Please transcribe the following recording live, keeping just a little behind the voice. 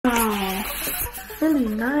really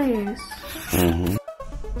nice.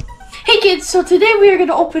 Hey kids, so today we are going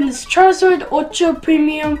to open this Charizard Ultra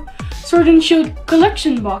Premium Sword and Shield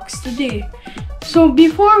collection box today. So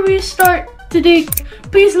before we start today,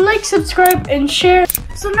 please like, subscribe, and share.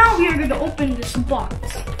 So now we are going to open this box.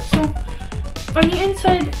 So on the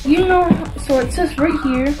inside, you know, so it says right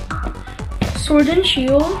here, Sword and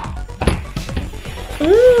Shield.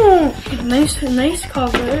 Oh, nice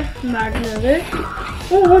cover, magnetic.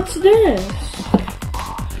 Oh, what's this?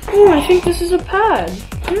 Oh, I think this is a pad.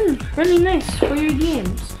 Really nice for your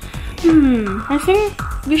games. I think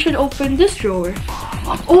we should open this drawer.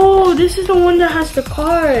 Oh, this is the one that has the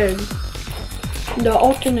card. The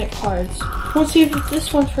alternate cards. We'll save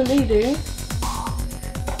this one for later.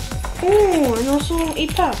 Oh, and also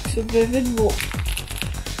 8 packs of Vivid Volt.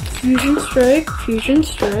 Fusion Strike, Fusion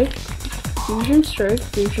Strike, Fusion Strike,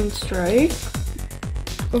 Fusion Strike,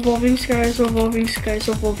 Evolving Skies, Evolving Skies,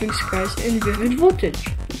 Evolving Skies, and Vivid Voltage.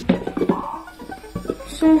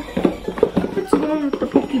 So, let's go on with the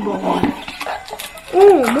Pokeball one.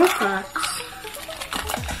 Oh, more packs.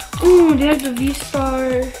 Oh, they have the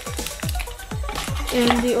VSTAR.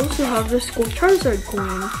 And they also have the Skull Charizard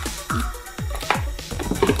coin.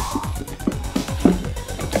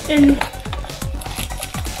 And it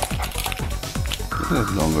has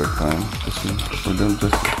longer time for them to.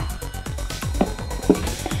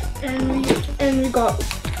 And we got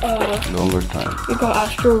longer time. We got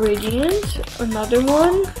Astral Radiance, another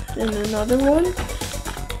one, and another one.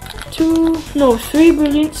 3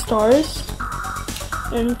 Brilliant Stars,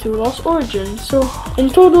 and 2 Lost Origin. So in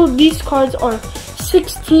total, these cards are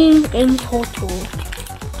 16 in total.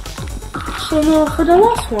 So now for the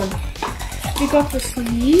last one, we got the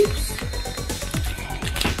sleeves,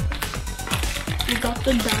 we got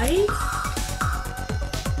the dice,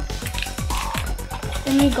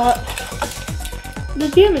 and we got the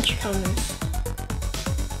damage counters.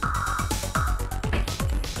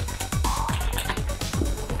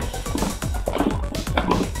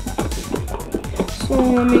 So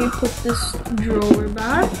let me put this drawer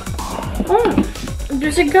back. Oh,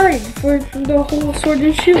 there's a guide for the whole Sword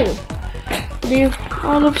and Shield.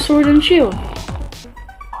 All of Sword and Shield.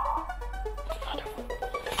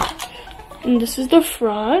 And this is the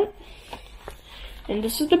front. And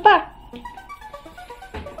this is the back.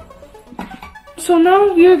 So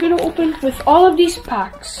now we are going to open with all of these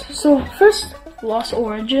packs. So first, Lost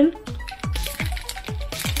Origin.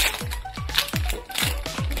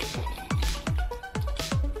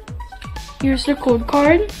 Here's the code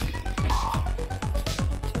card.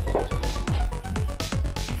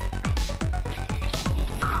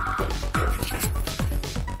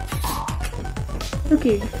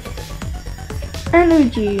 Okay.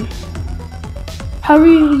 Energy.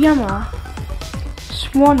 Hariyama.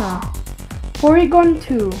 Swanna. Porygon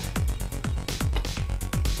 2.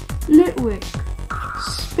 Litwick.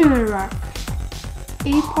 Spinarak.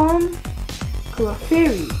 Apom.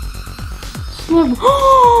 Clefairy. Slug.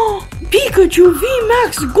 Oh! Pikachu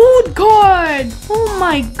VMAX Gold card! Oh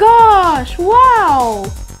my gosh! Wow!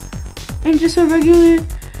 And just a regular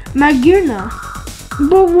Magirna.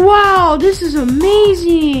 But wow, this is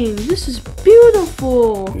amazing! This is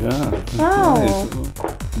beautiful! Yeah. Wow! Nice.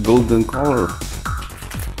 Golden color.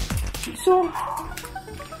 So,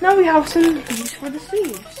 now we have some things for the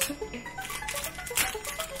sleeves.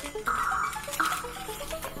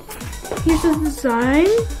 Here's the design,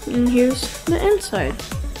 and here's the inside.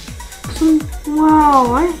 So,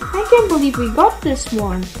 wow, I can't believe we got this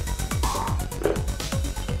one.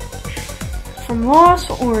 From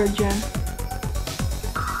Lost Origin.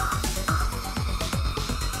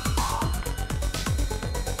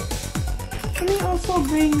 Let me also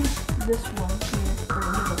bring this one here for a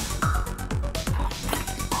minute.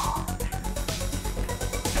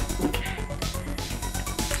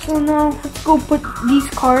 So now, let's go put these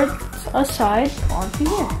cards aside onto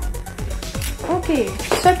here. Okay,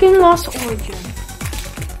 second Lost Origin.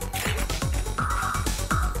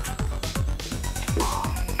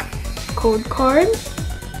 Code card.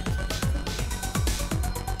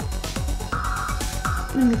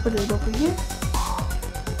 Let me put it over here.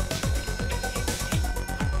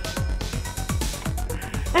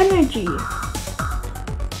 Energy.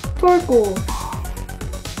 Torkoal.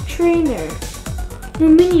 Trainer.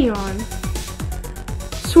 Luminion.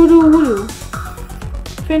 Sudowoodo.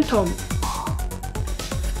 Phantom.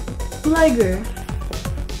 Liger.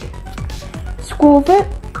 Squirtle.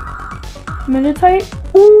 Meditite.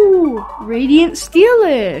 Ooh! Radiant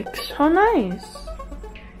Steelix. How nice.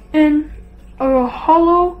 And a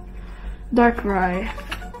Hollow Darkrai.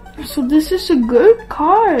 So this is a good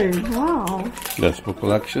card. Wow. That's for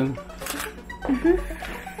collection.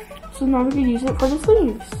 So now we can use it for the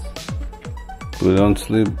sleeves. Put on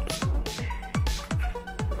sleeve.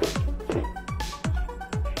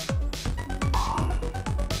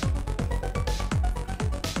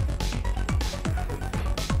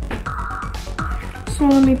 So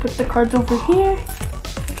let me put the cards over here.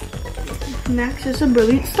 Next is the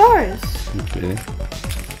Brilliant Stars. Okay.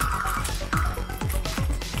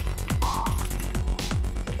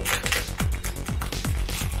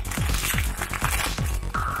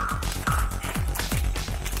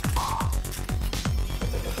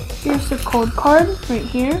 Here's the code card right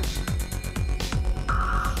here.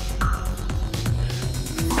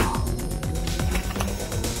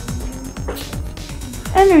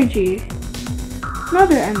 Energy.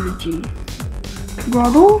 Another energy.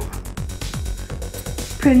 Grottle.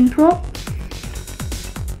 Printrop.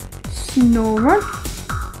 Snowrun.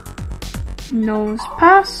 Nose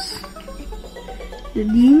Pass.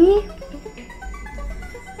 Dedini.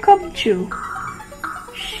 Cubchew.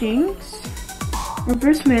 Shinx.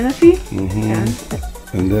 Reverse Manaphy.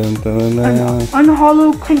 And then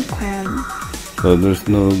Unhollow Clink Clan. so there's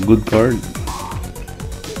no good card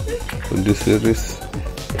for this series.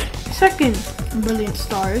 Second Brilliant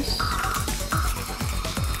Stars.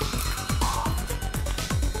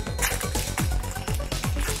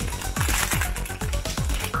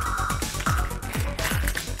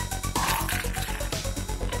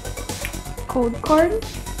 Code card.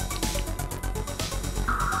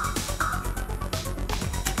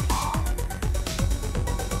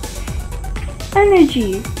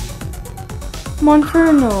 Energy.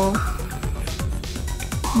 Monferno.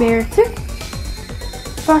 Beartic.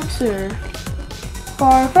 Foxer.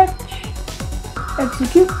 Farfetch.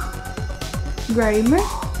 Execute. Grimer.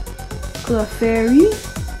 Clefairy.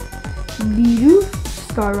 Bidoof.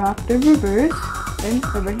 Staraptor Reverse. And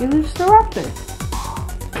a regular Staraptor.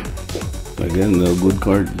 Again, no good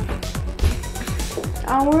card.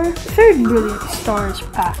 Our third Brilliant Stars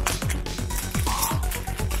pack.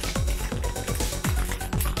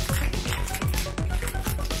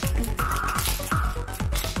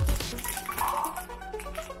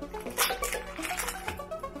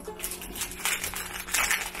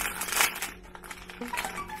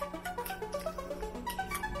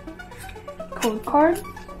 Code card.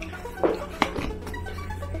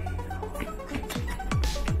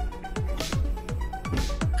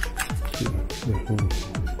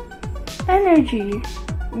 Energy.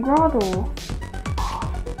 Grottle.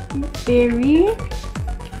 Berry.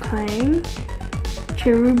 Clang.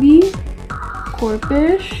 Cherubi.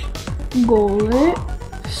 Corpish. Golett.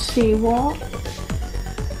 Saywalk.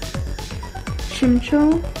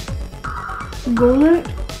 Chimcho. Golett.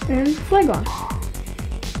 And Flagon.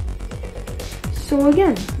 So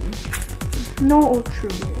again, no ultra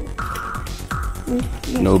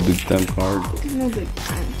rare. No big time card. No big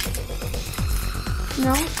time.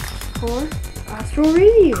 Now for Astral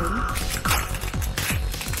Radiant.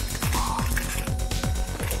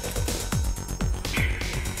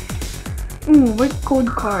 What code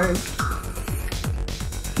card?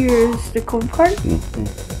 Here's the code card.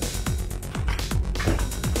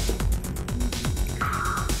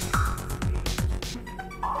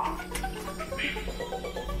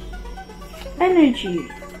 Energy.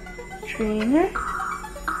 Trainer.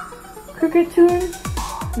 Cricketune.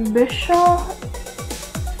 Bisharp.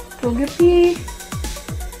 Togepi.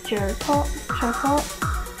 Charizard,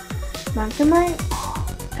 Magnemite.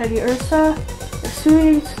 Teddy Ursa.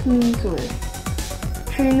 Hisuian Sneasler.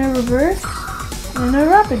 Trainer Reverse. And a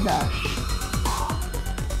Rapidash.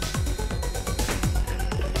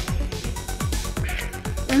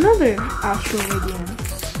 Another Astral Radiance.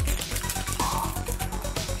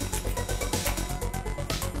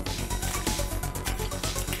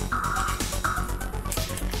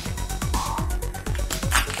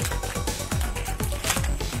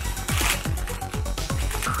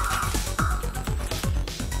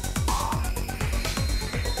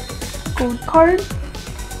 Code card.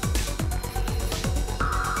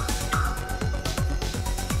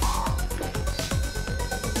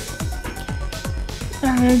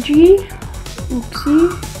 Energy. Oopsie.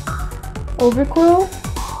 Overcoil.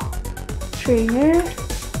 Trainer.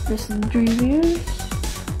 Misdreavious.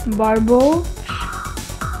 Barbo.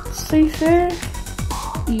 Cypher.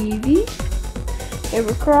 Eevee.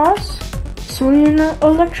 Evercross. Hisuian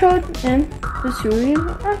Electrode. And Hisuian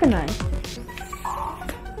Arcanine.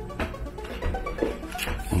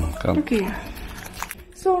 Okay,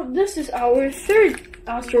 so this is our third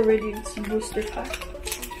Astral Radiance booster pack.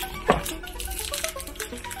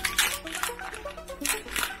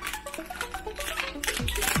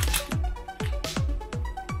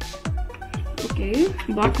 Okay,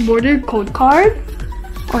 black bordered code card.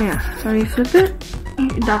 Oh yeah, let me flip it.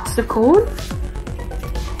 That's the code.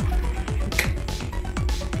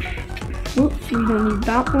 Oops, you don't need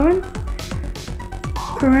that one.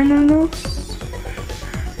 Perennials,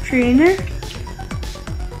 Trainer,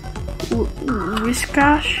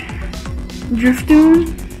 Whiskash,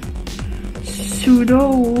 Driftoon,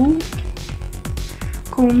 Pseudo,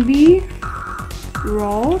 Combi,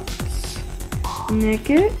 Ralts,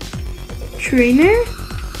 Naked, Trainer,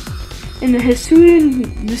 and the Hisuian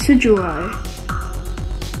Decidui.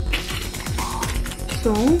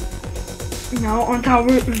 So, now onto our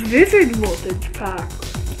Vivid Voltage pack.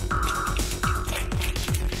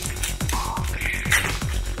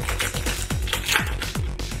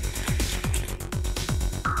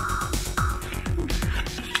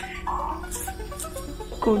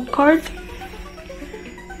 Code card.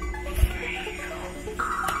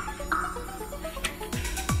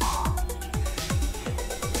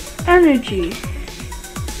 Energy,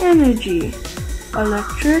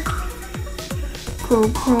 Electric,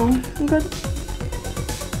 Good,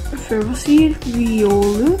 Ferroseed,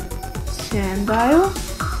 Riolu, Sandile,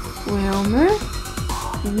 Whalmer,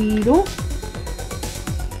 Weedle,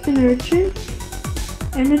 an Urchin,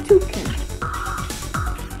 and a Toucan.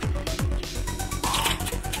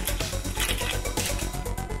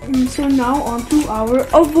 And so now onto our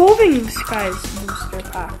Evolving Skies booster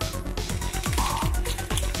pack.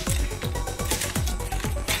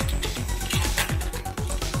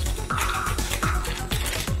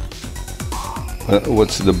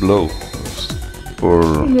 What's the blow or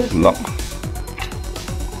lock?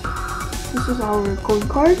 This is our code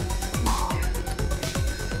card.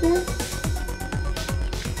 Yeah.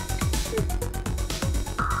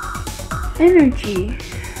 Energy,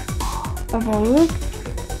 Evolve,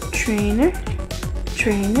 Trainer,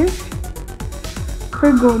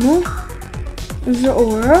 Pergono,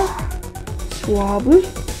 Zora, Swablu,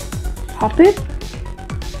 Hoppet,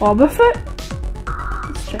 Wobbuffet.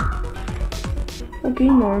 Let's check. Okay,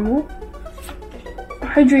 normal.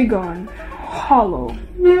 Hydreigon, Hollow.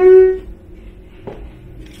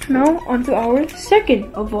 Now onto our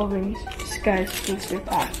second Evolving Skies booster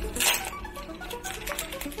pack.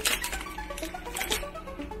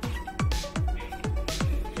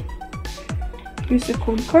 Here's the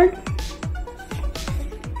code card.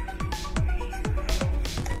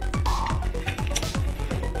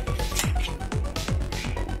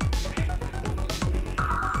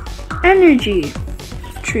 Energy,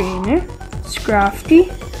 Trainer, Scrafty,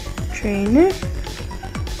 Trainer,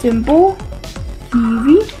 Dimple,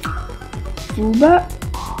 Eevee, Zubat,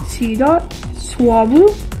 Seedot,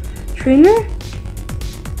 Swablu, Trainer,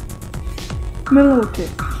 Milotic.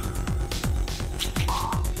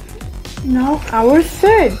 Now our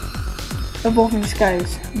third Evolving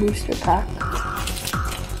Skies booster pack.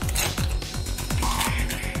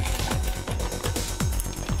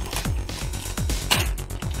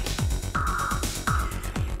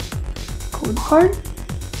 Code card.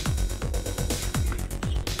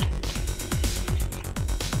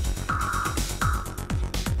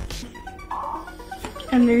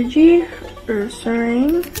 Energy,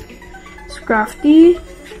 Ursaring, Scrafty,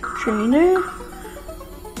 Trainer,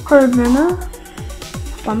 Carvana,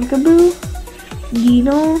 Pumpkaboo,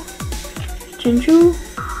 Dino, Chinchou,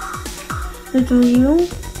 Littleo.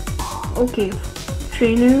 Okay,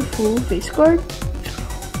 Trainer full face card.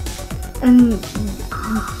 And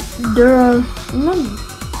there are none.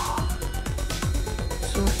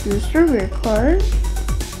 So here's the rare card.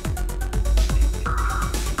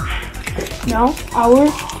 Now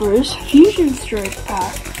our first Fusion Strike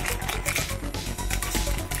pack.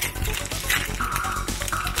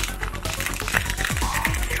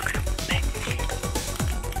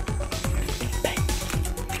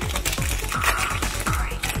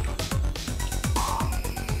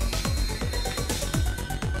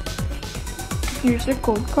 Here's the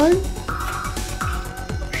code card.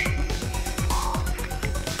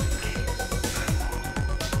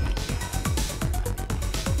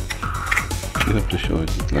 You have to show it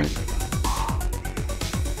like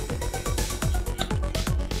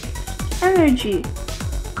Energy,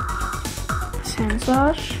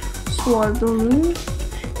 Sandslash, Swablu,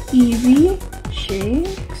 Eevee,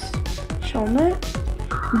 Shanks, Shelmet,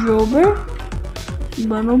 Drober,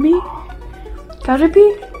 Bunnelby,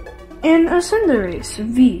 Caterpie, and a Cinderace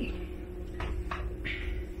V.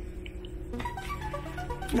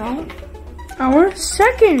 Now, our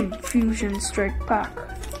second Fusion Strike pack.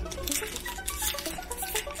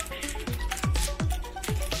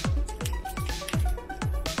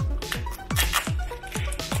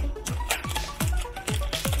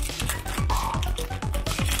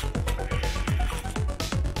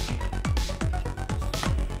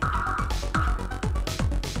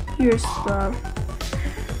 Here's the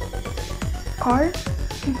card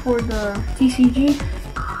for the TCG.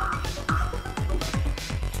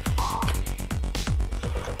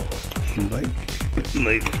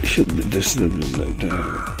 Like should be distributed like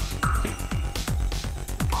that.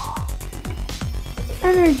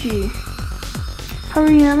 Energy.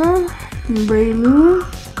 Hariyama, Breloom,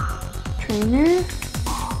 Trainer,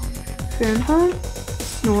 Fernhunt,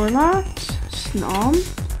 Snorlax, Snom,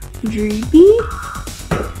 Dreepy,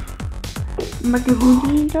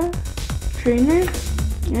 Makahooninja, Trainer,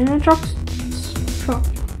 and a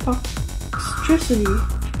Toxtricity.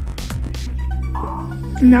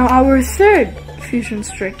 Now our third Fusion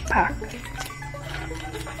Strike pack.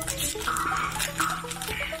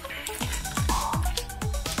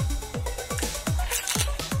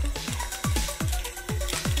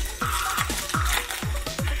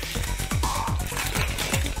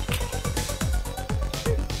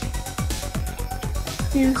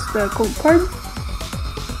 Here's the code card.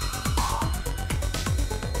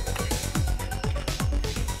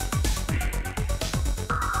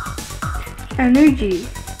 Energy.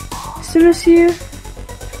 Simisear,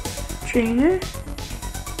 Trainer,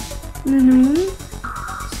 Linoon,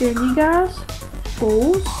 Sandygas,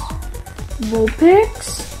 Pulse, Vulpix,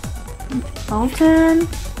 Mountain,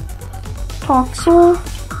 Toxel,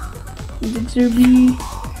 Ditsubi,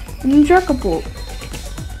 and Dracopult.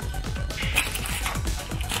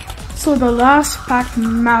 So the last pack,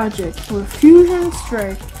 Magic with Fusion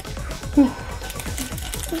Strike. Whew.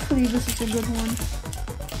 Hopefully this is a good one.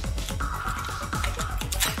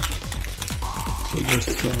 So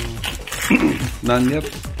there's none yet,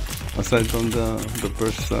 aside from the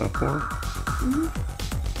first four.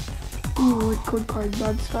 Ooh, what code card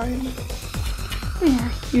bad side. Yeah,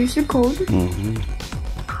 here's your code.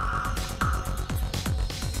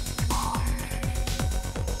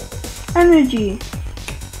 Energy,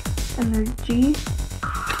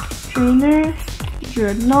 Trainer,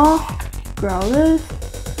 Dreadnought, Growlithe,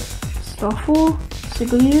 Stuffle,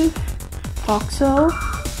 Sigilyph, Toxel,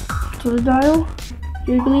 Totodile,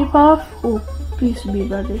 Jigglypuff, oh, please be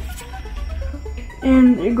better,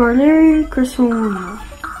 and Gardevoir Cressona.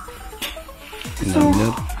 So,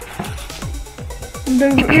 the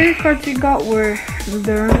rare cards we got were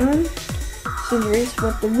Durham, Cinderace,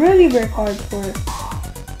 but the really rare cards were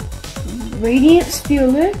Radiant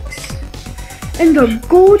Steelix, and the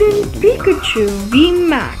Golden Pikachu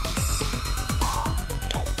VMAX.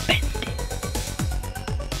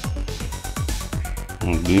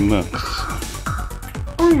 VMAX.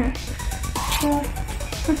 Oh yeah. So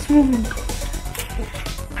let's move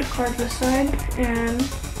the card aside and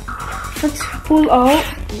let's pull out.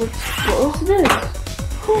 What was this?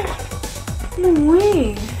 No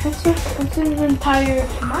way. That's an entire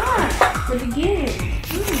mat for the game.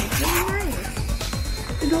 Very nice.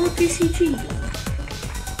 The old TCG.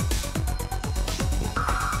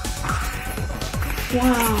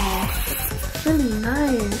 Wow. Really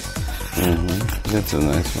nice. That's a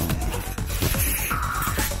nice one.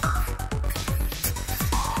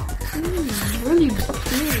 Really big.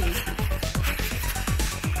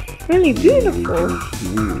 Really beautiful.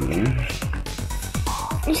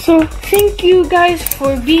 So thank you guys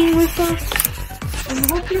for being with us,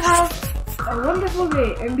 and hope you have a wonderful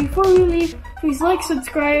day. And before we leave, please like,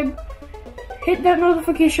 subscribe, hit that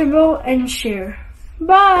notification bell, and share.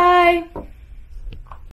 Bye!